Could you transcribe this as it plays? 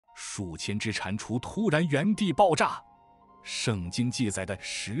数千只蟾蜍突然原地爆炸。圣经记载的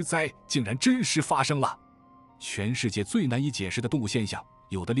十灾竟然真实发生了。全世界最难以解释的动物现象，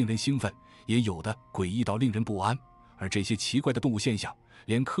有的令人兴奋，也有的诡异到令人不安。而这些奇怪的动物现象，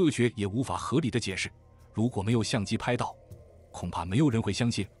连科学也无法合理的解释。如果没有相机拍到，恐怕没有人会相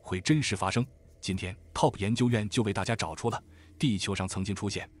信会真实发生。今天 Top 研究院就为大家找出了地球上曾经出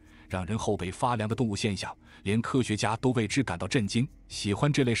现让人后背发凉的动物现象，连科学家都为之感到震惊。喜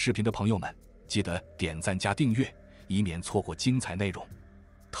欢这类视频的朋友们，记得点赞加订阅，以免错过精彩内容。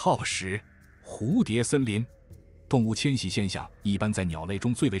Top 10：蝴蝶森林。动物迁徙现象一般在鸟类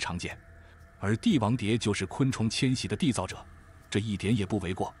中最为常见，而帝王蝶就是昆虫迁徙的缔造者，这一点也不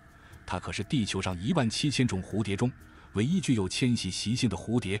为过。它可是地球上17000种蝴蝶中唯一具有迁徙习性的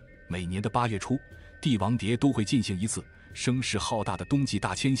蝴蝶。每年的8月初，帝王蝶都会进行一次声势浩大的冬季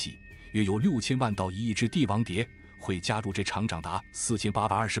大迁徙，约有6000万到1亿只帝王蝶会加入这场长达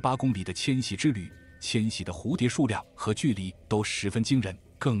4828公里的迁徙之旅。迁徙的蝴蝶数量和距离都十分惊人。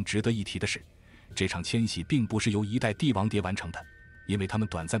更值得一提的是，这场迁徙并不是由一代帝王蝶完成的，因为它们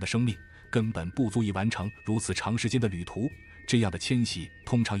短暂的生命根本不足以完成如此长时间的旅途。这样的迁徙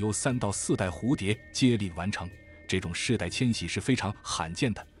通常由3到4代蝴蝶接力完成，这种世代迁徙是非常罕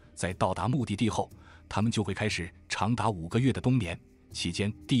见的。在到达目的地后，它们就会开始长达5个月的冬眠，期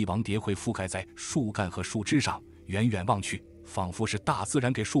间帝王蝶会覆盖在树干和树枝上，远远望去，仿佛是大自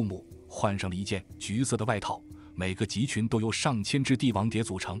然给树木换上了一件橘色的外套。每个集群都由上千只帝王蝶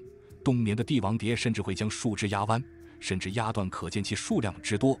组成，冬眠的帝王蝶甚至会将树枝压弯，甚至压断，可见其数量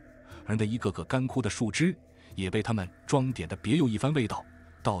之多。而那一个个干枯的树枝也被它们装点的别有一番味道。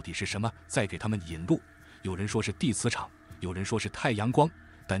到底是什么在给它们引路？有人说是地磁场，有人说是太阳光，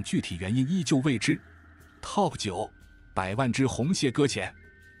但具体原因依旧未知。Top 9：百万只红蟹搁浅。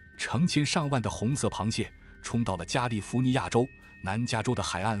成千上万的红色螃蟹冲到了加利福尼亚州、南加州的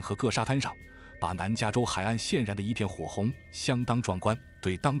海岸和各沙滩上，把南加州海岸渲染的一片火红，相当壮观。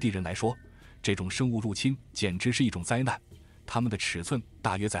对当地人来说，这种生物入侵简直是一种灾难。它们的尺寸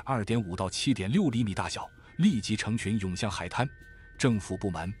大约在 2.5 到 7.6 厘米大小，立即成群涌向海滩。政府部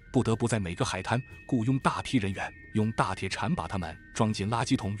门不得不在每个海滩雇佣大批人员，用大铁铲把它们装进垃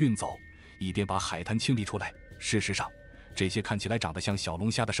圾桶运走，以便把海滩清理出来。事实上，这些看起来长得像小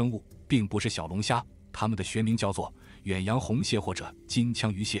龙虾的生物并不是小龙虾，它们的学名叫做远洋红蟹或者金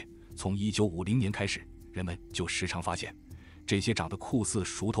枪鱼蟹。从1950年开始，人们就时常发现，这些长得酷似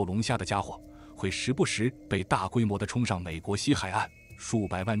熟透龙虾的家伙会时不时被大规模地冲上美国西海岸。数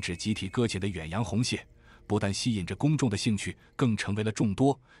百万只集体搁浅的远洋红蟹不但吸引着公众的兴趣，更成为了众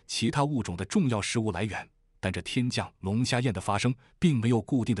多其他物种的重要食物来源。但这天降龙虾宴的发生并没有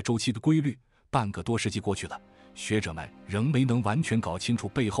固定的周期的规律，半个多世纪过去了，学者们仍没能完全搞清楚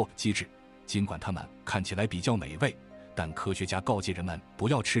背后机制。尽管它们看起来比较美味，但科学家告诫人们不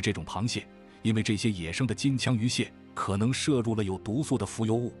要吃这种螃蟹，因为这些野生的金枪鱼蟹可能摄入了有毒素的浮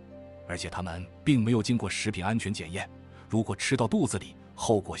游物，而且它们并没有经过食品安全检验，如果吃到肚子里，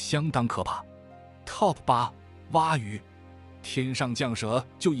后果相当可怕。Top 8：蛙鱼。天上降蛇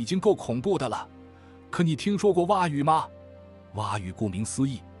就已经够恐怖的了，可你听说过蛙雨吗？蛙雨顾名思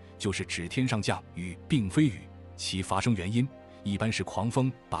义，就是指天上降雨，并非雨。其发生原因一般是狂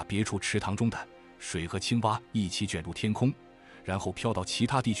风把别处池塘中的水和青蛙一起卷入天空，然后飘到其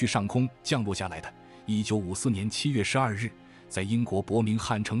他地区上空降落下来的。1954年7月12日，在英国伯明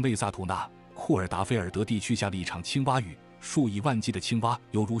翰城内萨图纳库尔达菲尔德地区下了一场青蛙雨，数以万计的青蛙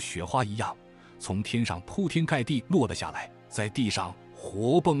犹如雪花一样从天上铺天盖地落了下来，在地上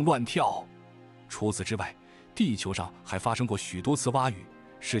活蹦乱跳。除此之外，地球上还发生过许多次蛙雨。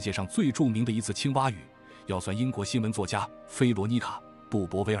世界上最著名的一次青蛙雨，要算英国新闻作家菲罗妮卡·布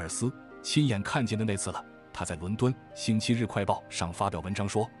伯维尔斯亲眼看见的那次了。他在伦敦《星期日快报》上发表文章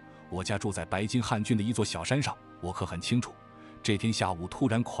说，我家住在白金汉郡的一座小山上，我可很清楚，这天下午突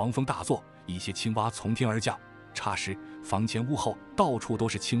然狂风大作，一些青蛙从天而降，霎时房前屋后到处都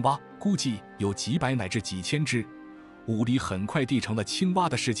是青蛙，估计有几百乃至几千只，屋里很快地成了青蛙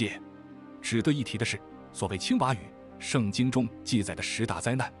的世界。值得一提的是，所谓青蛙雨，圣经中记载的10大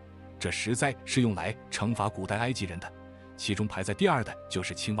灾难，这10灾是用来惩罚古代埃及人的，其中排在第2的就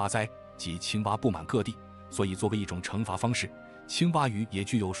是青蛙灾，即青蛙布满各地。所以作为一种惩罚方式，青蛙雨也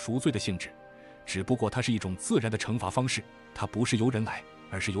具有赎罪的性质，只不过它是一种自然的惩罚方式，它不是由人来，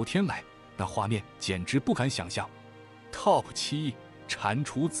而是由天来，那画面简直不敢想象。Top 7：蟾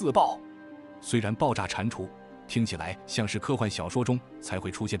蜍自爆。虽然爆炸蟾蜍听起来像是科幻小说中才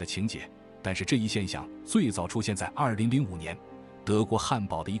会出现的情节，但是这一现象最早出现在2005年，德国汉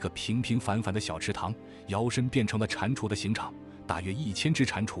堡的一个平平凡凡的小池塘，摇身变成了蟾蜍的刑场，大约1000只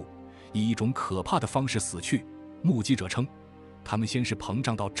蟾蜍以一种可怕的方式死去。目击者称，它们先是膨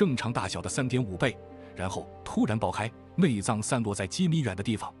胀到正常大小的 3.5 倍，然后突然爆开，内脏散落在几米远的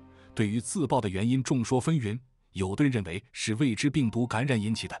地方。对于自爆的原因众说纷纭，有的人认为是未知病毒感染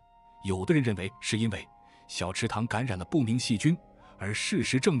引起的，有的人认为是因为小池塘感染了不明细菌，而事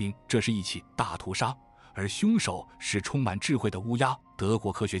实证明这是一起大屠杀，而凶手是充满智慧的乌鸦。德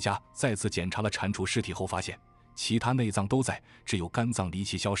国科学家再次检查了蟾蜍尸体后发现，其他内脏都在，只有肝脏离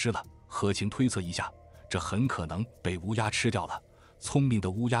奇消失了。合情推测一下，这很可能被乌鸦吃掉了。聪明的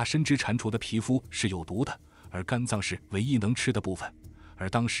乌鸦深知蟾蜍的皮肤是有毒的，而肝脏是唯一能吃的部分，而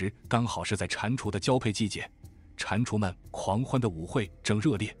当时刚好是在蟾蜍的交配季节，蟾蜍们狂欢的舞会正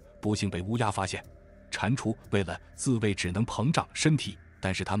热烈，不幸被乌鸦发现。蟾蜍为了自卫只能膨胀身体，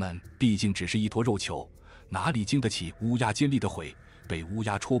但是它们毕竟只是一坨肉球，哪里经得起乌鸦尖利的喙？被乌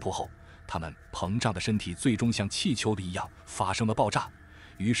鸦戳破后，它们膨胀的身体最终像气球一样发生了爆炸，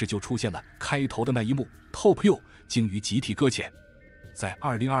于是就出现了开头的那一幕 Top 鲸鱼集体搁浅。在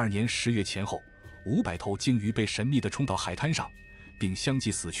2022年10月前后，500头鲸鱼被神秘地冲到海滩上，并相继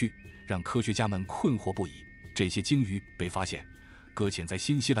死去，让科学家们困惑不已。这些鲸鱼被发现搁浅在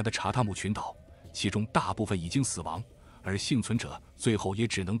新西兰的查塔姆群岛，其中大部分已经死亡，而幸存者最后也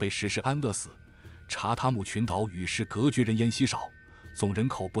只能被实施安乐死。查塔姆群岛与世隔绝，人烟稀少，总人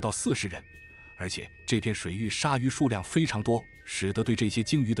口不到40人，而且这片水域鲨鱼数量非常多，使得对这些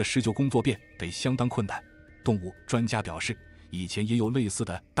鲸鱼的施救工作变得相当困难。动物专家表示，以前也有类似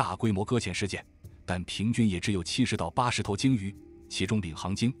的大规模搁浅事件，但平均也只有70到80头鲸鱼，其中领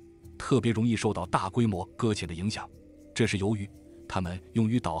航鲸特别容易受到大规模搁浅的影响，这是由于它们用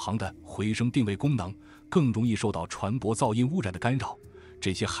于导航的回声定位功能更容易受到船舶噪音污染的干扰。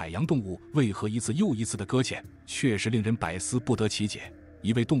这些海洋动物为何一次又一次的搁浅，确实令人百思不得其解。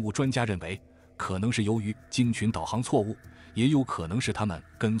一位动物专家认为，可能是由于鲸群导航错误，也有可能是它们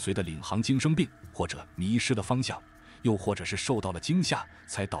跟随的领航鲸生病，或者迷失了方向，又或者是受到了惊吓，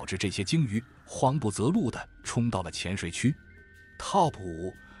才导致这些鲸鱼慌不择路地冲到了浅水区。Top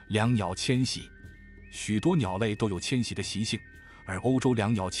 5：两鸟迁徙。许多鸟类都有迁徙的习性，而欧洲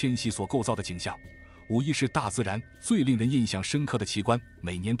两鸟迁徙所构造的景象，无疑是大自然最令人印象深刻的奇观。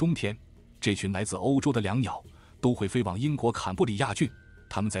每年冬天，这群来自欧洲的两鸟都会飞往英国坎布里亚郡，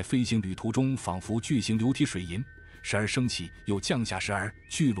它们在飞行旅途中仿佛巨型流体水银，时而升起又降下，时而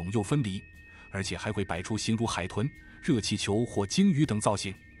聚拢又分离，而且还会摆出形如海豚、热气球或鲸鱼等造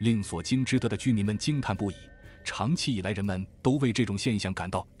型，令所经之得的居民们惊叹不已。长期以来，人们都为这种现象感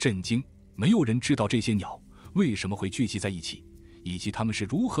到震惊，没有人知道这些鸟为什么会聚集在一起，以及它们是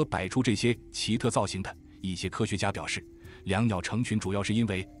如何摆出这些奇特造型的。一些科学家表示，两鸟成群主要是因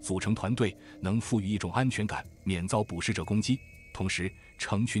为组成团队能赋予一种安全感，免遭捕食者攻击。同时，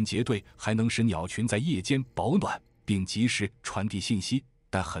成群结队还能使鸟群在夜间保暖，并及时传递信息。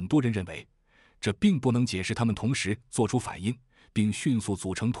但很多人认为，这并不能解释它们同时做出反应，并迅速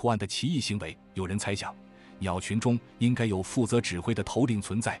组成图案的奇异行为。有人猜想，鸟群中应该有负责指挥的头领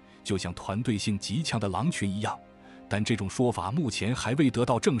存在，就像团队性极强的狼群一样，但这种说法目前还未得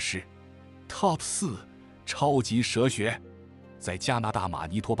到证实。Top 4：超级蛇穴。在加拿大马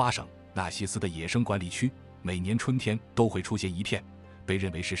尼托巴省纳西斯的野生管理区，每年春天都会出现一片被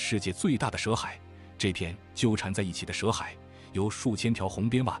认为是世界最大的蛇海。这片纠缠在一起的蛇海由数千条红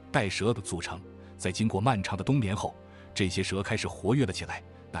边袜带蛇组成，在经过漫长的冬眠后，这些蛇开始活跃了起来。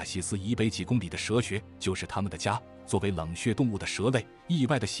纳西斯以北几公里的蛇穴就是它们的家。作为冷血动物的蛇类意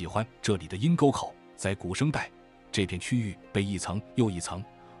外地喜欢这里的阴沟口。在古生代，这片区域被一层又一层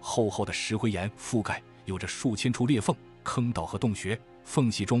厚厚的石灰岩覆盖，有着数千处裂缝、坑道和洞穴，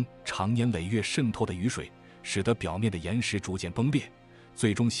缝隙中常年累月渗透的雨水使得表面的岩石逐渐崩裂，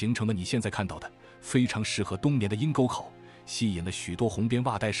最终形成了你现在看到的非常适合冬眠的阴沟口，吸引了许多红边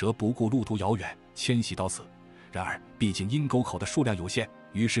袜带蛇不顾路途遥远迁徙到此。然而毕竟阴沟口的数量有限，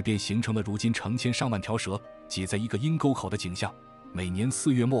于是便形成了如今成千上万条蛇挤在一个阴沟口的景象。每年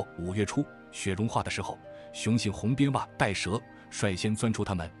4月末5月初，雪融化的时候，雄性红边袜带蛇率先钻出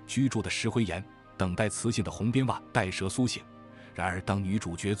它们居住的石灰岩，等待雌性的红边袜带蛇苏醒。然而当女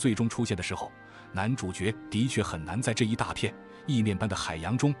主角最终出现的时候，男主角的确很难在这一大片意面般的海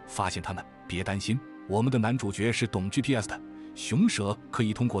洋中发现它们。别担心，我们的男主角是懂 GPS 的，雄蛇可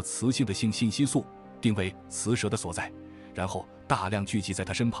以通过雌性的性信息素定位雌蛇的所在，然后大量聚集在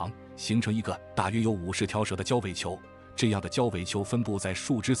它身旁，形成一个大约有50条蛇的交尾球。这样的交尾球分布在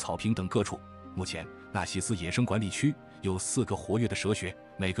树枝、草坪等各处。目前纳西斯野生管理区有4个活跃的蛇穴，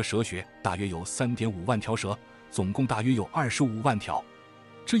每个蛇穴大约有 3.5 万条蛇，总共大约有25万条。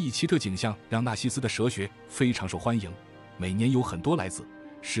这一奇特景象让纳西斯的蛇穴非常受欢迎，每年有很多来自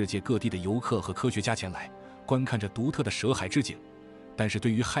世界各地的游客和科学家前来观看这独特的蛇海之景。但是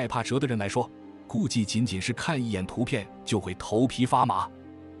对于害怕蛇的人来说，估计仅仅是看一眼图片就会头皮发麻。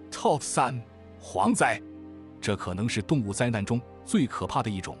Top 3，蝗灾。这可能是动物灾难中最可怕的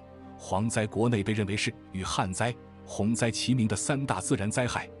一种。蝗灾国内被认为是与旱灾、洪灾齐名的3大自然灾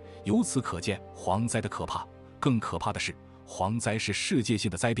害，由此可见蝗灾的可怕。更可怕的是，蝗灾是世界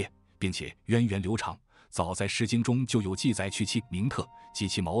性的灾变，并且源远流长。早在《诗经》中就有记载：去其明特，击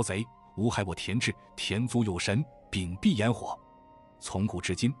其毛贼，无害我田至，田足有神，秉必炎火。从古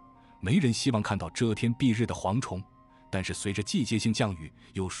至今，没人希望看到遮天蔽日的蝗虫，但是随着季节性降雨，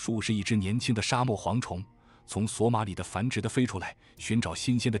有数十亿只年轻的沙漠蝗虫从索马里的繁殖的飞出来，寻找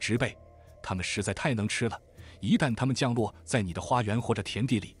新鲜的植被。它们实在太能吃了，一旦它们降落在你的花园或者田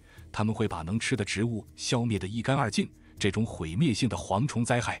地里，它们会把能吃的植物消灭得一干二净。这种毁灭性的蝗虫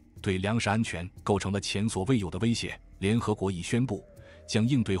灾害对粮食安全构成了前所未有的威胁。联合国已宣布将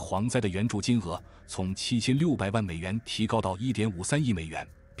应对蝗灾的援助金额从7600万美元提高到1.53亿美元，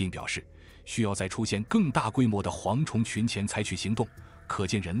并表示需要在出现更大规模的蝗虫群前采取行动，可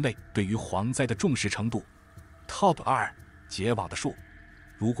见人类对于蝗灾的重视程度。Top 2，结网的树。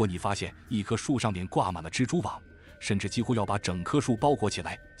如果你发现一棵树上面挂满了蜘蛛网，甚至几乎要把整棵树包裹起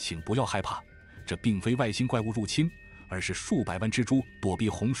来，请不要害怕，这并非外星怪物入侵，而是数百万蜘蛛躲避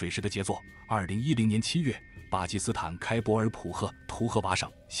洪水时的杰作。2010年7月，巴基斯坦开伯尔普赫、图赫瓦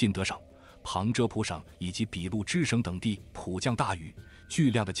省、信德省、旁遮普省以及俾路支省等地普降大雨，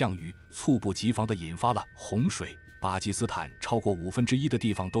巨量的降雨猝不及防地引发了洪水。巴基斯坦超过1/5的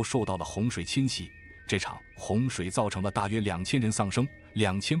地方都受到了洪水侵袭。这场洪水造成了大约2000人丧生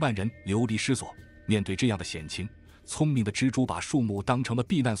，2000万人流离失所。面对这样的险情，聪明的蜘蛛把树木当成了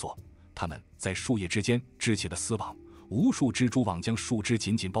避难所，它们在树叶之间织起了丝网，无数蜘蛛网将树枝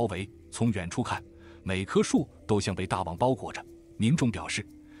紧紧包围。从远处看，每棵树都像被大网包裹着。民众表示，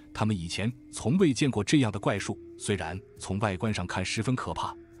他们以前从未见过这样的怪树，虽然从外观上看十分可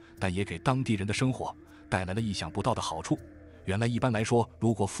怕，但也给当地人的生活带来了意想不到的好处。原来一般来说，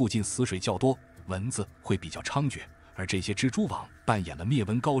如果附近死水较多，蚊子会比较猖獗，而这些蜘蛛网扮演了灭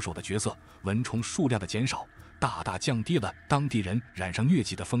蚊高手的角色，蚊虫数量的减少大大降低了当地人染上疟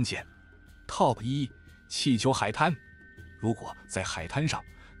疾的风险。Top 1，气球海滩。如果在海滩上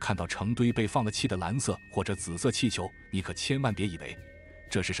看到成堆被放了气的蓝色或者紫色气球，你可千万别以为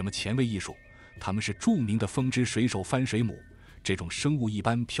这是什么前卫艺术，它们是著名的风之水手翻水母。这种生物一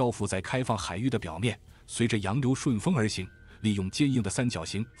般漂浮在开放海域的表面，随着洋流顺风而行，利用坚硬的三角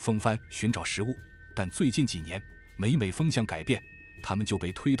形风帆寻找食物。但最近几年，每风向改变，它们就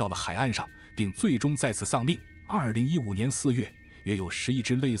被推到了海岸上，并最终在此丧命。2015年4月，约有11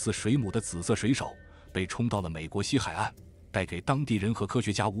只类似水母的紫色水手被冲到了美国西海岸，带给当地人和科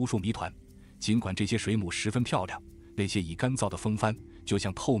学家无数谜团。尽管这些水母十分漂亮，那些已干燥的风帆就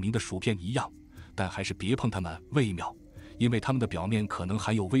像透明的薯片一样，但还是别碰它们为妙，因为它们的表面可能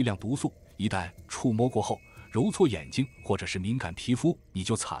含有微量毒素，一旦触摸过后，揉搓眼睛或者是敏感皮肤，你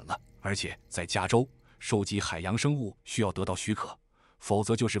就惨了。而且在加州，收集海洋生物需要得到许可，否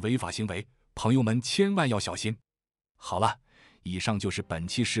则就是违法行为，朋友们千万要小心。好了，以上就是本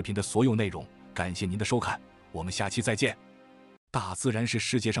期视频的所有内容，感谢您的收看，我们下期再见。大自然是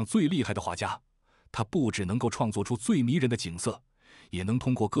世界上最厉害的画家，它不只能够创作出最迷人的景色，也能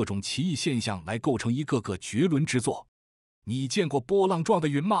通过各种奇异现象来构成一个个绝伦之作。你见过波浪状的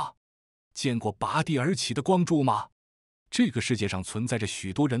云吗？见过拔地而起的光柱吗？这个世界上存在着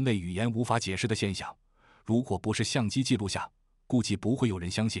许多人类语言无法解释的现象，如果不是相机记录下，估计不会有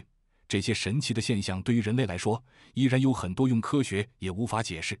人相信。这些神奇的现象对于人类来说，依然有很多用科学也无法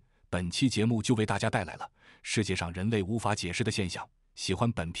解释。本期节目就为大家带来了世界上人类无法解释的现象。喜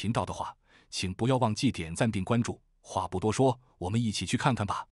欢本频道的话，请不要忘记点赞并关注。话不多说，我们一起去看看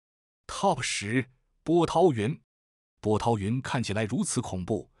吧。Top 10，波涛云。波涛云看起来如此恐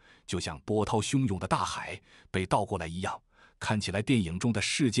怖，就像波涛汹涌的大海被倒过来一样，看起来电影中的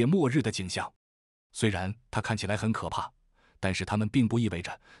世界末日的景象。虽然它看起来很可怕，但是它们并不意味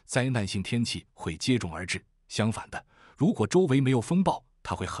着灾难性天气会接踵而至。相反的，如果周围没有风暴，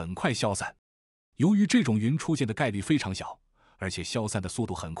它会很快消散。由于这种云出现的概率非常小，而且消散的速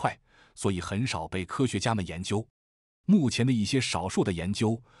度很快，所以很少被科学家们研究。目前的一些少数的研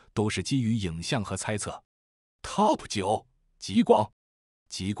究都是基于影像和猜测。Top 9，极光。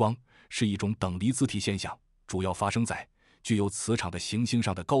极光是一种等离子体现象，主要发生在具有磁场的行星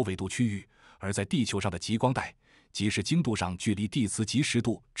上的高纬度区域，而在地球上的极光带，即是经度上距离地磁极10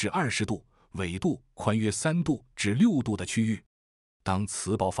度至20度，纬度宽约3度至6度的区域。当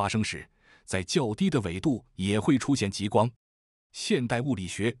磁暴发生时，在较低的纬度也会出现极光。现代物理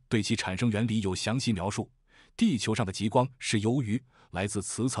学对其产生原理有详细描述。地球上的极光是由于来自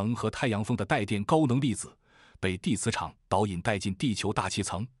磁层和太阳风的带电高能粒子被地磁场导引带进地球大气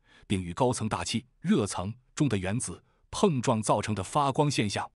层，并与高层大气热层中的原子碰撞造成的发光现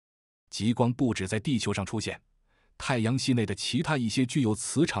象。极光不止在地球上出现，太阳系内的其他一些具有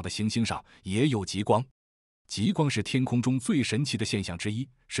磁场的行星上也有极光。极光是天空中最神奇的现象之一，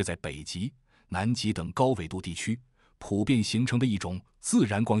是在北极、南极等高纬度地区普遍形成的一种自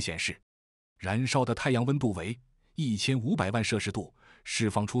然光显示。燃烧的太阳温度为1500万摄氏度，释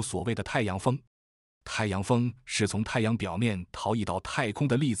放出所谓的太阳风。太阳风是从太阳表面逃逸到太空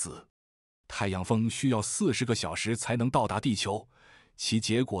的粒子。太阳风需要40个小时才能到达地球，其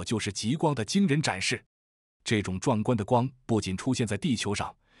结果就是极光的惊人展示。这种壮观的光不仅出现在地球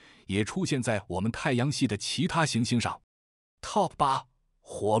上，也出现在我们太阳系的其他行星上。Top 8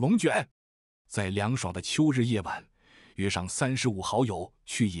火龙卷。在凉爽的秋日夜晚，约上35好友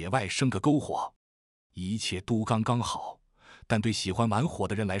去野外生个篝火，一切都刚刚好，但对喜欢玩火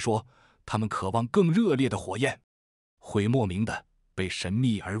的人来说，他们渴望更热烈的火焰，会莫名的被神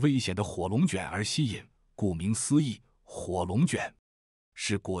秘而危险的火龙卷而吸引。顾名思义，火龙卷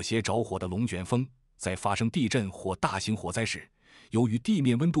是裹挟着火的龙卷风，在发生地震或大型火灾时，由于地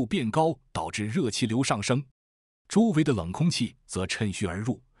面温度变高，导致热气流上升，周围的冷空气则趁虚而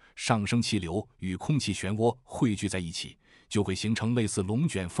入，上升气流与空气漩涡汇聚在一起，就会形成类似龙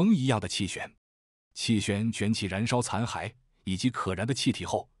卷风一样的气旋。气旋卷起燃烧残骸以及可燃的气体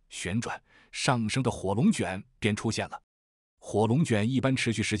后，旋转上升的火龙卷便出现了。火龙卷一般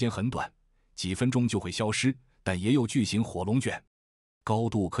持续时间很短，几分钟就会消失，但也有巨型火龙卷，高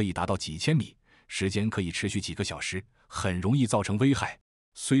度可以达到几千米，时间可以持续几个小时，很容易造成危害。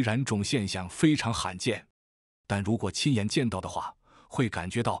虽然这种现象非常罕见，但如果亲眼见到的话，会感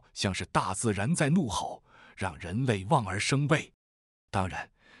觉到像是大自然在怒吼，让人类望而生畏。当然，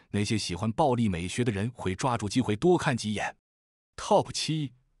那些喜欢暴力美学的人会抓住机会多看几眼。Top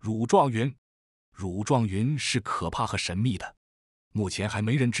 7乳状云。乳状云是可怕和神秘的，目前还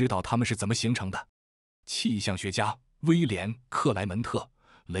没人知道它们是怎么形成的。气象学家威廉·克莱门特·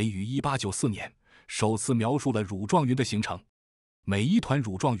雷于1894年首次描述了乳状云的形成。每一团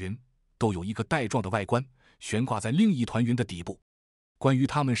乳状云都有一个带状的外观，悬挂在另一团云的底部。关于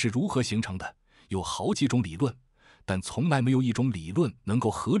它们是如何形成的，有好几种理论，但从来没有一种理论能够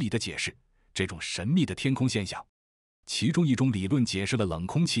合理的解释这种神秘的天空现象。其中一种理论解释了冷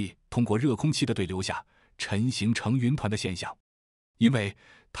空气通过热空气的对流下沉形成云团的现象。因为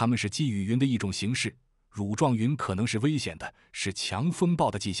它们是积雨云的一种形式，乳状云可能是危险的，是强风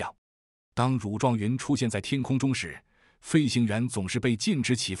暴的迹象。当乳状云出现在天空中时，飞行员总是被禁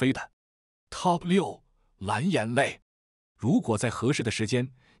止起飞的。Top 6蓝眼泪。如果在合适的时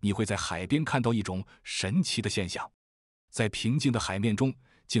间，你会在海边看到一种神奇的现象，在平静的海面中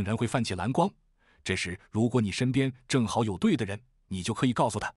竟然会泛起蓝光。这时如果你身边正好有对的人，你就可以告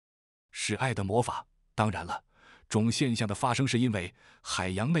诉他，是爱的魔法。当然了，这种现象的发生是因为海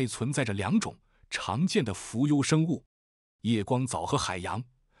洋内存在着两种常见的浮游生物，夜光藻和海洋。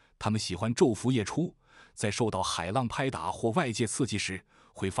它们喜欢昼伏夜出，在受到海浪拍打或外界刺激时，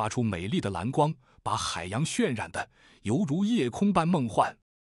会发出美丽的蓝光，把海洋渲染的犹如夜空般梦幻。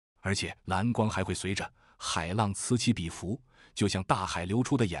而且蓝光还会随着海浪此起彼伏，就像大海流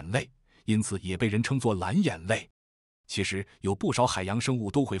出的眼泪，因此也被人称作蓝眼泪。其实有不少海洋生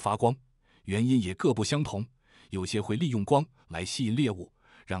物都会发光，原因也各不相同，有些会利用光来吸引猎物，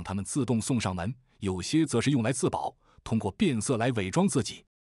让它们自动送上门；有些则是用来自保，通过变色来伪装自己。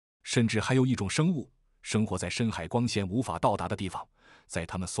甚至还有一种生物生活在深海光线无法到达的地方，在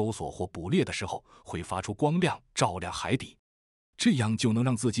它们搜索或捕猎的时候会发出光亮照亮海底，这样就能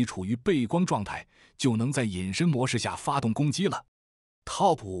让自己处于背光状态，就能在隐身模式下发动攻击了。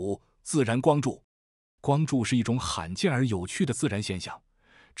Top 5自然光柱。光柱是一种罕见而有趣的自然现象，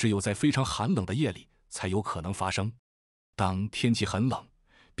只有在非常寒冷的夜里才有可能发生。当天气很冷，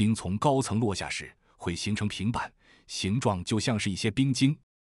冰从高层落下时，会形成平板，形状就像是一些冰晶。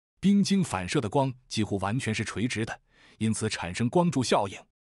冰晶反射的光几乎完全是垂直的，因此产生光柱效应。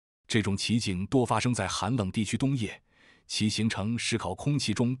这种奇景多发生在寒冷地区冬夜，其形成是靠空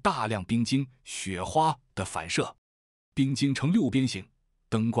气中大量冰晶、雪花的反射。冰晶呈六边形，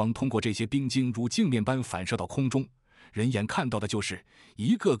灯光通过这些冰晶如镜面般反射到空中，人眼看到的就是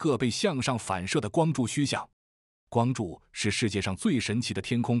一个个被向上反射的光柱虚像。光柱是世界上最神奇的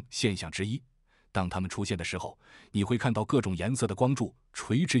天空现象之一，当它们出现的时候，你会看到各种颜色的光柱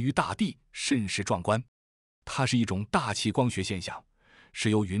垂直于大地，甚是壮观。它是一种大气光学现象，是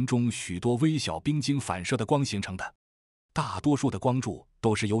由云中许多微小冰晶反射的光形成的。大多数的光柱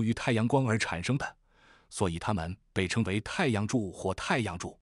都是由于太阳光而产生的，所以它们被称为太阳柱或太阳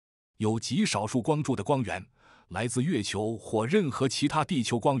柱。有极少数光柱的光源来自月球或任何其他地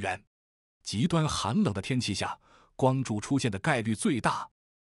球光源。极端寒冷的天气下，光柱出现的概率最大。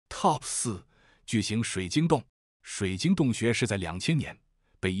Top 4巨型水晶洞。水晶洞穴是在2000年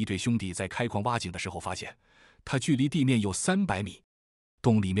被一对兄弟在开矿挖井的时候发现，它距离地面有300米，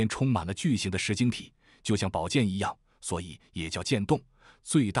洞里面充满了巨型的石晶体，就像宝剑一样，所以也叫剑洞。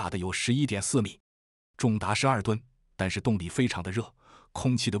最大的有11.4米，重达12吨，但是洞里非常的热，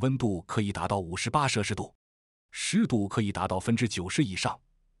空气的温度可以达到58摄氏度，湿度可以达到90%以上。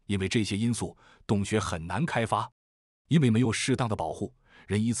因为这些因素，洞穴很难开发。因为没有适当的保护，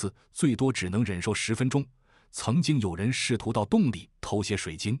人一次最多只能忍受10分钟。曾经有人试图到洞里偷些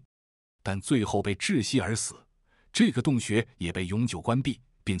水晶，但最后被窒息而死。这个洞穴也被永久关闭，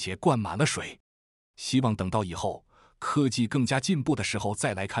并且灌满了水。希望等到以后科技更加进步的时候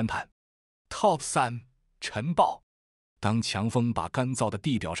再来勘探。Top 3尘暴。当强风把干燥的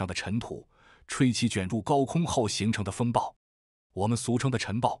地表上的尘土吹起卷入高空后形成的风暴，我们俗称的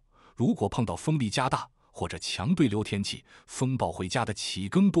尘暴，如果碰到风力加大或者强对流天气，风暴会加得起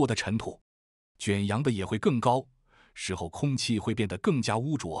更多的尘土，卷扬的也会更高，事后空气会变得更加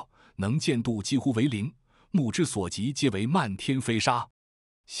污浊，能见度几乎为0，目之所及皆为漫天飞沙。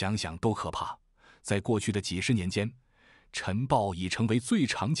想想都可怕。在过去的几十年间，尘暴已成为最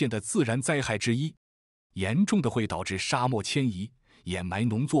常见的自然灾害之一，严重的会导致沙漠迁移，掩埋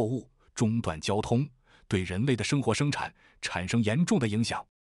农作物，中断交通，对人类的生活生产产生严重的影响。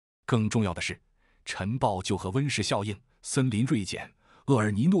更重要的是，尘暴就和温室效应、森林锐减、厄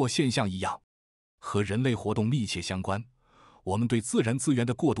尔尼诺现象一样，和人类活动密切相关。我们对自然资源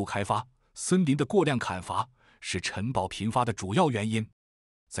的过度开发、森林的过量砍伐，是尘暴频发的主要原因。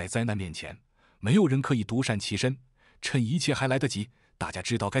在灾难面前，没有人可以独善其身，趁一切还来得及，大家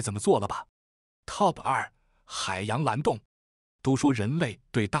知道该怎么做了吧？ Top 2海洋蓝洞。都说人类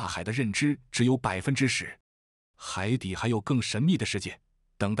对大海的认知只有10%，海底还有更神秘的世界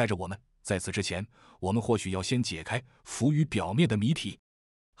等待着我们。在此之前，我们或许要先解开浮于表面的谜题。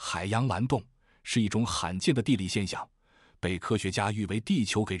海洋蓝洞是一种罕见的地理现象，被科学家誉为地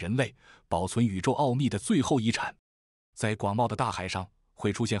球给人类保存宇宙奥秘的最后遗产。在广袤的大海上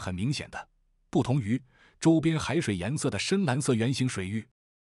会出现很明显的，不同于周边海水颜色的深蓝色圆形水域，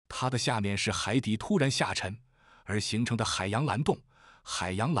它的下面是海底突然下沉而形成的海洋蓝洞。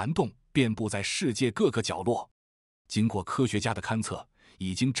海洋蓝洞遍布在世界各个角落，经过科学家的勘测，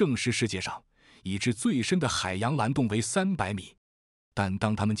已经证实世界上已知最深的海洋蓝洞为300米。但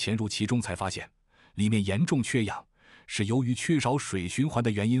当他们潜入其中才发现，里面严重缺氧，是由于缺少水循环的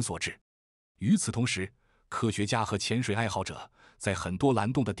原因所致。与此同时，科学家和潜水爱好者在很多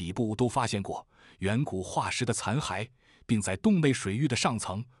蓝洞的底部都发现过远古化石的残骸，并在洞内水域的上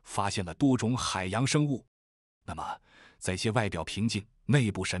层发现了多种海洋生物。那么，在些外表平静、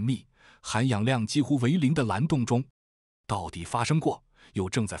内部神秘、含氧量几乎为0的蓝洞中，到底发生过又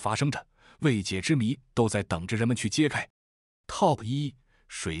正在发生着未解之谜，都在等着人们去揭开。Top 1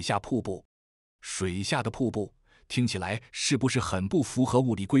水下瀑布。水下的瀑布听起来是不是很不符合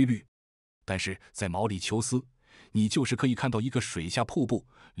物理规律？但是在毛里求斯，你就是可以看到一个水下瀑布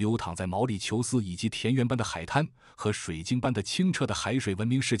流淌在毛里求斯以及田园般的海滩和水晶般的清澈的海水闻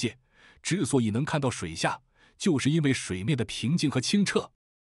名世界。之所以能看到水下，就是因为水面的平静和清澈。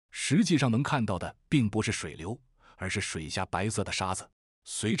实际上能看到的并不是水流，而是水下白色的沙子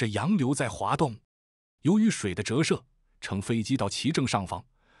随着洋流在滑动。由于水的折射，乘飞机到其正上方，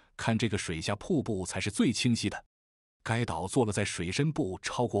看这个水下瀑布才是最清晰的。该岛坐落在水深部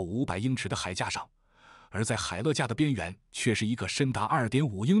超过500英尺的海架上，而在海勒架的边缘却是一个深达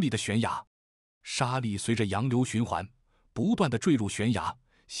2.5英里的悬崖。沙粒随着洋流循环，不断地坠入悬崖，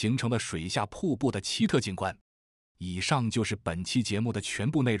形成了水下瀑布的奇特景观。以上就是本期节目的全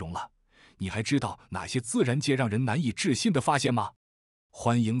部内容了。你还知道哪些自然界让人难以置信的发现吗？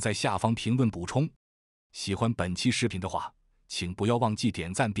欢迎在下方评论补充。喜欢本期视频的话，请不要忘记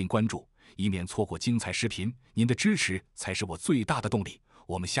点赞并关注，以免错过精彩视频。您的支持才是我最大的动力。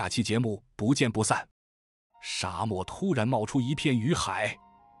我们下期节目不见不散。沙漠突然冒出一片雨海，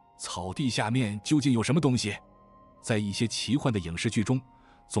草地下面究竟有什么东西？在一些奇幻的影视剧中，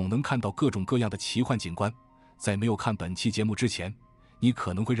总能看到各种各样的奇幻景观。在没有看本期节目之前，你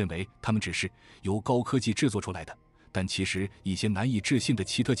可能会认为它们只是由高科技制作出来的，但其实一些难以置信的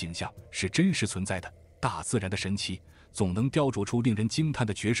奇特景象是真实存在的。大自然的神奇总能雕琢出令人惊叹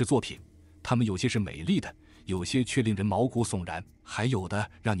的绝世作品，它们有些是美丽的，有些却令人毛骨悚然，还有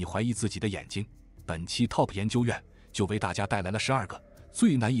的让你怀疑自己的眼睛。本期 Top 研究院就为大家带来了12个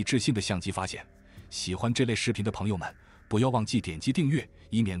最难以置信的相机发现。喜欢这类视频的朋友们，不要忘记点击订阅，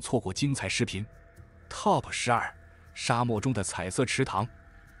以免错过精彩视频。Top 12沙漠中的彩色池塘。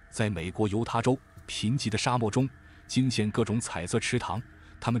在美国犹他州贫瘠的沙漠中，惊现各种彩色池塘，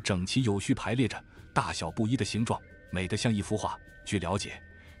它们整齐有序排列着，大小不一的形状，美得像一幅画。据了解，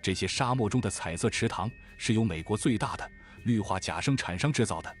这些沙漠中的彩色池塘是由美国最大的氯化钾生产商制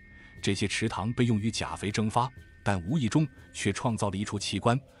造的，这些池塘被用于钾肥蒸发，但无意中却创造了一处奇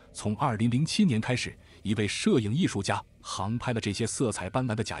观。从2007年开始，一位摄影艺术家航拍了这些色彩斑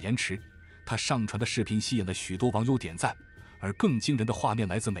斓的钾盐池，他上传的视频吸引了许多网友点赞。而更惊人的画面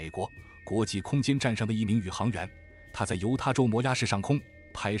来自美国国际空间站上的一名宇航员，他在犹他州摩崖市上空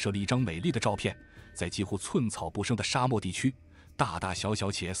拍摄了一张美丽的照片，在几乎寸草不生的沙漠地区，大大小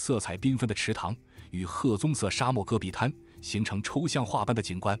小且色彩缤纷的池塘与褐棕色沙漠戈壁滩形成抽象画般的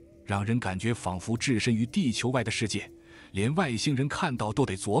景观，让人感觉仿佛置身于地球外的世界，连外星人看到都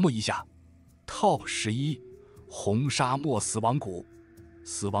得琢磨一下。Top 11，红沙漠死亡谷。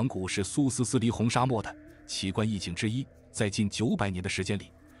死亡谷是苏斯斯黎红沙漠的奇观异景之一，在近900年的时间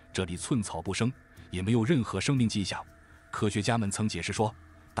里，这里寸草不生，也没有任何生命迹象。科学家们曾解释说，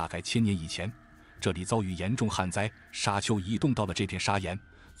大概1000年以前，这里遭遇严重旱灾，沙丘移动到了这片砂岩，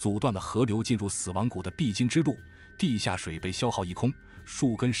阻断了河流进入死亡谷的必经之路，地下水被消耗一空，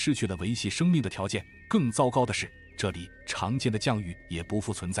树根失去了维系生命的条件。更糟糕的是，这里常见的降雨也不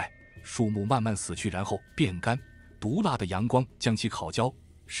复存在，树木慢慢死去，然后变干，毒辣的阳光将其烤焦，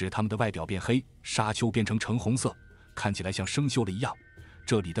使它们的外表变黑，沙丘变成橙红色，看起来像生锈了一样。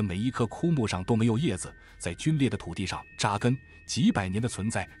这里的每一棵枯木上都没有叶子，在皲裂的土地上扎根，几百年的存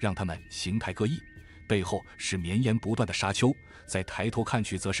在让它们形态各异。背后是绵延不断的沙丘，再抬头看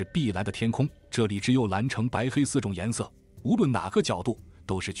去则是碧蓝的天空。这里只有蓝橙白黑4种颜色，无论哪个角度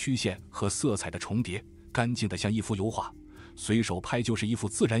都是曲线和色彩的重叠，干净的像一幅油画，随手拍就是一幅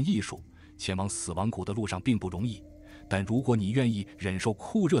自然艺术。前往死亡谷的路上并不容易，但如果你愿意忍受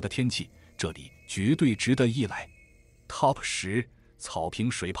酷热的天气，这里绝对值得一来。Top 10，草坪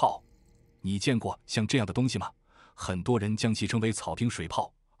水泡。你见过像这样的东西吗？很多人将其称为草坪水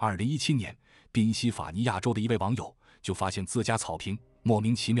泡。2017年，宾夕法尼亚州的一位网友就发现自家草坪莫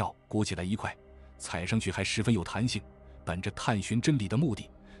名其妙鼓起来一块，踩上去还十分有弹性。本着探寻真理的目的，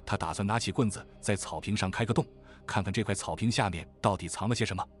他打算拿起棍子在草坪上开个洞，看看这块草坪下面到底藏了些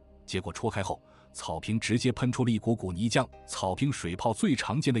什么。结果戳开后，草坪直接喷出了一股股泥浆。草坪水泡最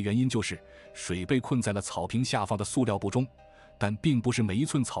常见的原因就是水被困在了草坪下方的塑料布中，但并不是每一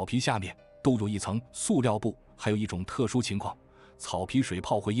寸草皮下面都有一层塑料布。还有一种特殊情况，草皮水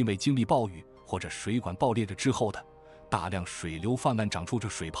泡会因为经历暴雨或者水管爆裂之后的大量水流泛滥长出这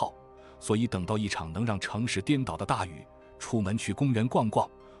水泡，所以等到一场能让城市颠倒的大雨，出门去公园逛逛，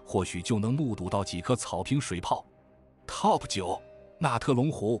或许就能目睹到几颗草坪水泡。Top 9，纳特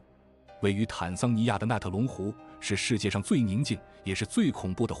龙湖。位于坦桑尼亚的纳特龙湖是世界上最宁静也是最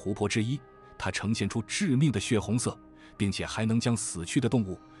恐怖的湖泊之一，它呈现出致命的血红色，并且还能将死去的动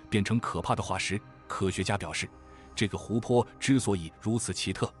物变成可怕的化石。科学家表示，这个湖泊之所以如此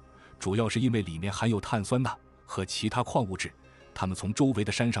奇特，主要是因为里面含有碳酸钠和其他矿物质，它们从周围的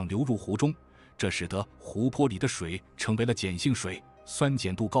山上流入湖中，这使得湖泊里的水成为了碱性水，酸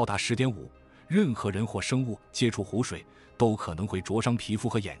碱度高达 10.5， 任何人或生物接触湖水都可能会灼伤皮肤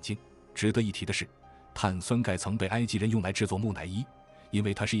和眼睛。值得一提的是，碳酸钙曾被埃及人用来制作木乃伊，因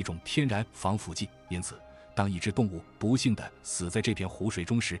为它是一种天然防腐剂，因此当一只动物不幸地死在这片湖水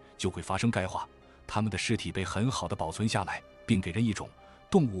中时，就会发生钙化，它们的尸体被很好地保存下来，并给人一种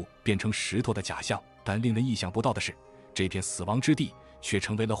动物变成石头的假象。但令人意想不到的是，这片死亡之地却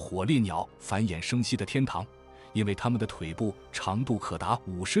成为了火烈鸟繁衍生息的天堂，因为它们的腿部长度可达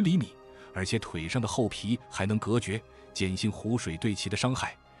50厘米，而且腿上的厚皮还能隔绝减轻湖水对其的伤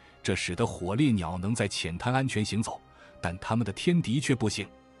害，这使得火烈鸟能在浅滩安全行走，但它们的天敌却不行。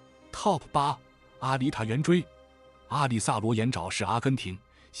Top 8，阿里塔圆锥。阿里萨罗岩沼是阿根廷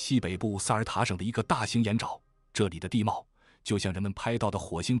西北部萨尔塔省的一个大型岩沼，这里的地貌就像人们拍到的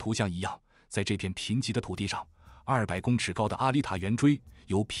火星图像一样，在这片贫瘠的土地上，200公尺高的阿里塔圆锥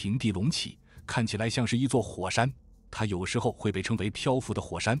由平地隆起，看起来像是一座火山。它有时候会被称为漂浮的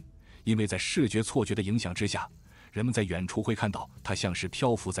火山，因为在视觉错觉的影响之下，人们在远处会看到它像是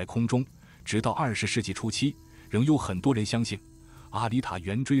漂浮在空中。直到20世纪初期，仍有很多人相信阿里塔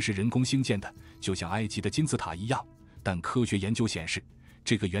圆锥是人工兴建的，就像埃及的金字塔一样。但科学研究显示，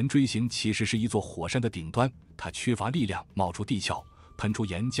这个圆锥形其实是一座火山的顶端，它缺乏力量冒出地壳，喷出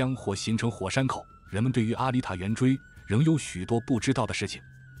岩浆或形成火山口。人们对于阿里塔圆锥仍有许多不知道的事情，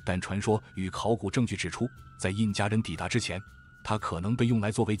但传说与考古证据指出，在印加人抵达之前，它可能被用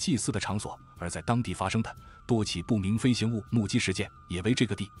来作为祭祀的场所，而在当地发生的多起不明飞行物目击事件也为这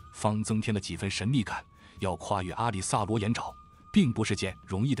个地方增添了几分神秘感。要跨越阿里萨罗岩沼并不是件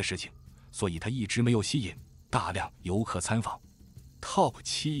容易的事情，所以它一直没有吸引大量游客参访。Top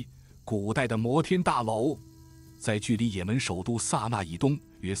 7，古代的摩天大楼。在距离也门首都萨那以东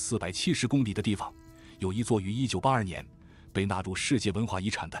约470公里的地方，有一座于1982年被纳入世界文化遗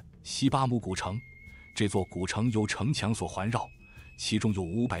产的西巴姆古城。这座古城由城墙所环绕，其中有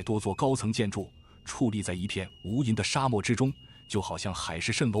500多座高层建筑矗立在一片无垠的沙漠之中，就好像海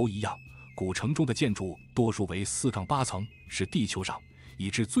市蜃楼一样。古城中的建筑多数为4-8层，是地球上已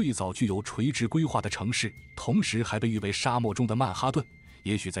知最早具有垂直规划的城市，同时还被誉为沙漠中的曼哈顿。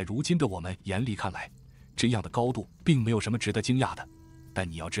也许在如今的我们眼里看来，这样的高度并没有什么值得惊讶的，但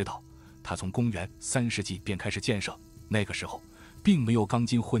你要知道，它从公元3世纪便开始建设，那个时候并没有钢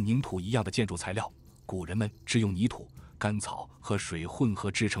筋混凝土一样的建筑材料，古人们只用泥土、干草和水混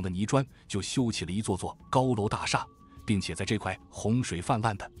合制成的泥砖，就修起了一座座高楼大厦，并且在这块洪水泛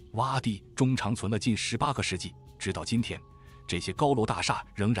滥的洼地中长存了近18个世纪。直到今天，这些高楼大厦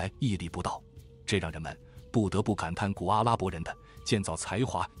仍然屹立不倒，这让人们不得不感叹古阿拉伯人的建造才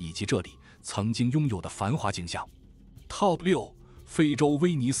华以及这里曾经拥有的繁华景象。Top 6，非洲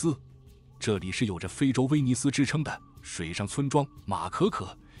威尼斯。这里是有着非洲威尼斯之称的水上村庄马可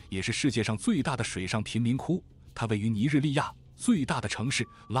可，也是世界上最大的水上贫民窟。它位于尼日利亚最大的城市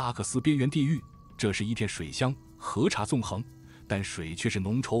拉克斯边缘地域。这是一片水乡，河岔纵横，但水却是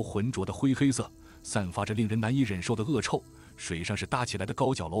浓稠浑浊的灰黑色，散发着令人难以忍受的恶臭。水上是搭起来的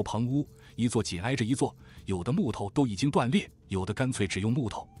高脚楼棚屋，一座紧挨着一座，有的木头都已经断裂，有的干脆只用木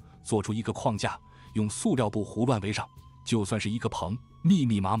头做出一个框架，用塑料布胡乱围上。就算是一个棚，密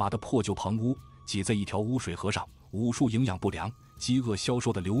密麻麻的破旧棚屋挤在一条污水河上，无数营养不良、饥饿消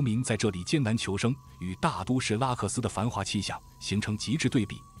瘦的流民在这里艰难求生，与大都市拉克斯的繁华气象形成极致对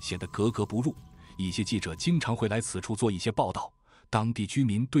比，显得格格不入。一些记者经常会来此处做一些报道，当地居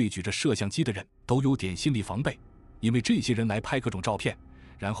民对举着摄像机的人都有点心理防备，因为这些人来拍各种照片，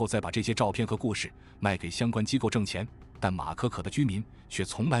然后再把这些照片和故事卖给相关机构挣钱。但马可可的居民却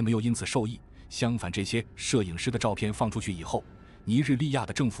从来没有因此受益，相反，这些摄影师的照片放出去以后，尼日利亚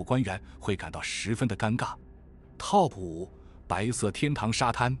的政府官员会感到十分的尴尬。Top 5，白色天堂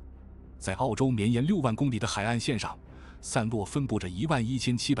沙滩。在澳洲绵延6万公里的海岸线上，散落分布着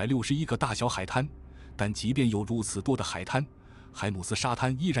11761个大小海滩，但即便有如此多的海滩，海姆斯沙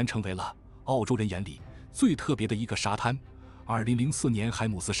滩依然成为了澳洲人眼里最特别的一个沙滩。2004年，海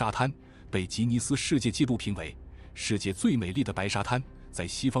姆斯沙滩被吉尼斯世界纪录评为世界最美丽的白沙滩。在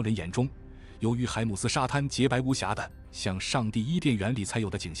西方人眼中，由于海姆斯沙滩洁白无瑕的像上帝伊甸园里才有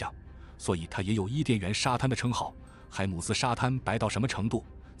的景象，所以它也有伊甸园沙滩的称号。海姆斯沙滩白到什么程度？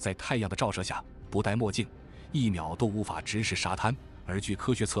在太阳的照射下，不戴墨镜1秒都无法直视沙滩。而据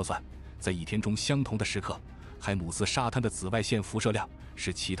科学测算，在一天中相同的时刻，海姆斯沙滩的紫外线辐射量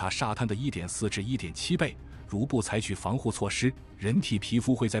是其他沙滩的1.4至1.7倍。如不采取防护措施，人体皮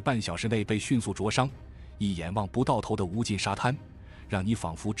肤会在半小时内被迅速灼伤。一眼望不到头的无尽沙滩，让你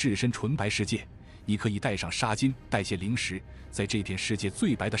仿佛置身纯白世界。你可以带上纱巾，带些零食，在这片世界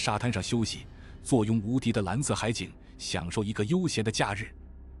最白的沙滩上休息，坐拥无敌的蓝色海景，享受一个悠闲的假日。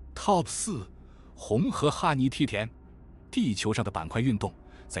Top 4，红河哈尼梯田。地球上的板块运动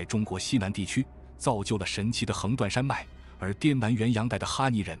在中国西南地区造就了神奇的横断山脉，而滇南原阳带的哈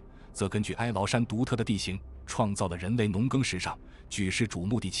尼人则根据哀牢山独特的地形，创造了人类农耕史上举世瞩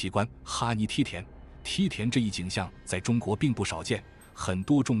目的奇观——哈尼梯田。梯田这一景象在中国并不少见，很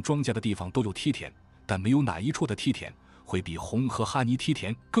多种庄稼的地方都有梯田，但没有哪一处的梯田会比红河哈尼梯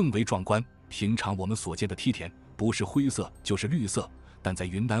田更为壮观。平常我们所见的梯田不是灰色就是绿色，但在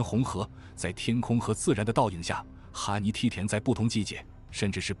云南红河，在天空和自然的倒影下，哈尼梯田在不同季节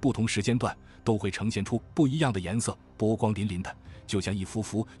甚至是不同时间段都会呈现出不一样的颜色，波光粼粼的，就像一幅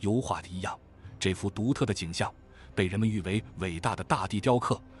幅油画的一样。这幅独特的景象被人们誉为伟大的大地雕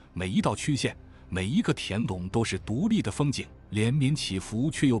刻，每一道曲线，每一个田垄都是独立的风景，连绵起伏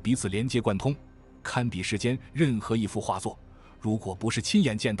却又彼此连接贯通，堪比世间任何一幅画作。如果不是亲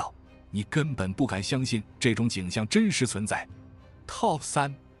眼见到，你根本不敢相信这种景象真实存在。Top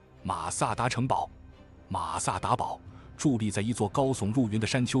 3，马萨达城堡。马萨达堡伫立在一座高耸入云的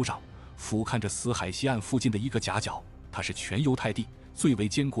山丘上，俯瞰着死海西岸附近的一个夹角，它是全犹太地最为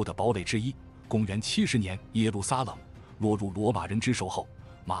坚固的堡垒之一。公元70年，耶路撒冷落入罗马人之手后，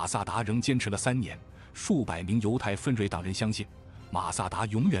马萨达仍坚持了3年。数百名犹太奋锐党人相信马萨达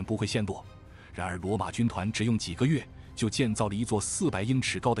永远不会陷落，然而罗马军团只用几个月就建造了一座400英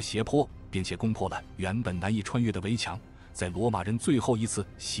尺高的斜坡，并且攻破了原本难以穿越的围墙。在罗马人最后一次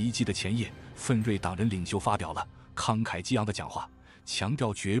袭击的前夜，奋锐党人领袖发表了慷慨激昂的讲话，强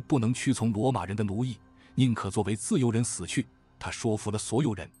调绝不能屈从罗马人的奴役，宁可作为自由人死去。他说服了所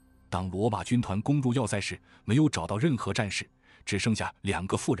有人。当罗马军团攻入要塞时，没有找到任何战士，只剩下2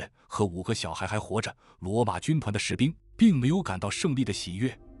个妇人和5个小孩还活着。罗马军团的士兵并没有感到胜利的喜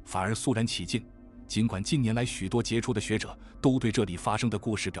悦，反而肃然起敬。尽管近年来许多杰出的学者都对这里发生的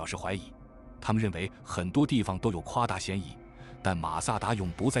故事表示怀疑，他们认为很多地方都有夸大嫌疑，但马萨达永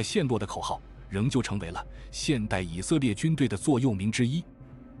不再陷落的口号仍旧成为了现代以色列军队的座右铭之一。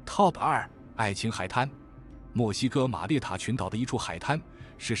Top 2，爱琴海滩。墨西哥马列塔群岛的一处海滩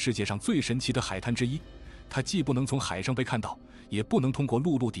是世界上最神奇的海滩之一，它既不能从海上被看到，也不能通过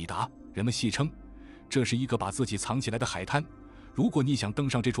陆路抵达。人们戏称这是一个把自己藏起来的海滩。如果你想登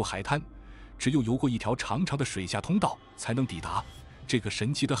上这处海滩，只有游过一条长长的水下通道才能抵达。这个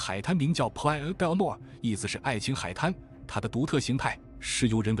神奇的海滩名叫 Playa del Nor， 意思是爱琴海滩。它的独特形态是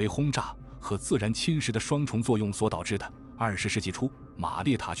由人为轰炸和自然侵蚀的双重作用所导致的。20世纪初，马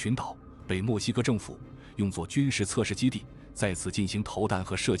列塔群岛被墨西哥政府用作军事测试基地，在此进行投弹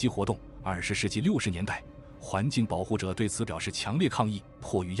和射击活动。20世纪60年代，环境保护者对此表示强烈抗议，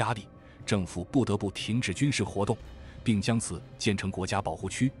迫于压力，政府不得不停止军事活动，并将此建成国家保护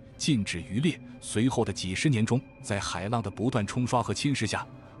区，禁止渔猎。随后的几十年中，在海浪的不断冲刷和侵蚀下，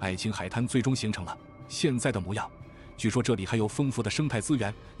爱琴海滩最终形成了现在的模样。据说这里还有丰富的生态资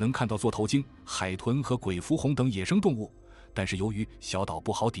源，能看到座头鲸、海豚和鬼蝠鲼等野生动物，但是由于小岛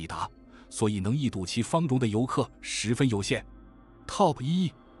不好抵达，所以能一睹其芳容的游客十分有限。Top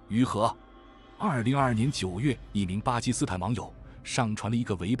 1，鱼河。2022年9月，一名巴基斯坦网友上传了一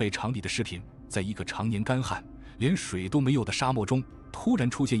个违背常理的视频，在一个常年干旱连水都没有的沙漠中，突然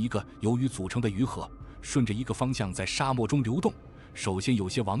出现一个由鱼组成的鱼河，顺着一个方向在沙漠中流动。首先有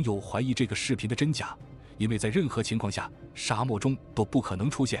些网友怀疑这个视频的真假，因为在任何情况下沙漠中都不可能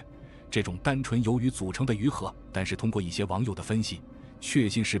出现这种单纯由鱼组成的鱼河。但是通过一些网友的分析，确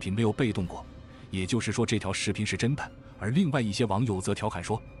信视频没有被动过，也就是说这条视频是真的。而另外一些网友则调侃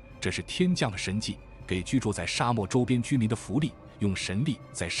说，这是天降的神迹，给居住在沙漠周边居民的福利，用神力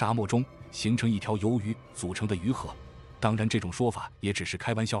在沙漠中形成一条由鱼组成的鱼河。当然这种说法也只是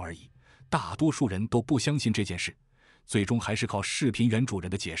开玩笑而已，大多数人都不相信这件事，最终还是靠视频原主人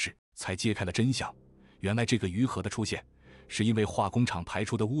的解释才揭开了真相。原来这个鱼河的出现是因为化工厂排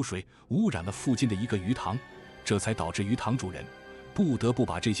出的污水污染了附近的一个鱼塘，这才导致鱼塘主人不得不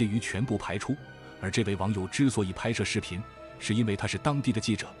把这些鱼全部排出。而这位网友之所以拍摄视频，是因为他是当地的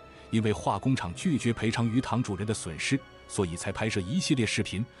记者，因为化工厂拒绝赔偿鱼塘主人的损失，所以才拍摄一系列视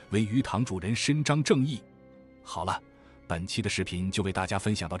频为鱼塘主人伸张正义。好了，本期的视频就为大家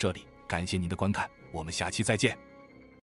分享到这里，感谢您的观看，我们下期再见。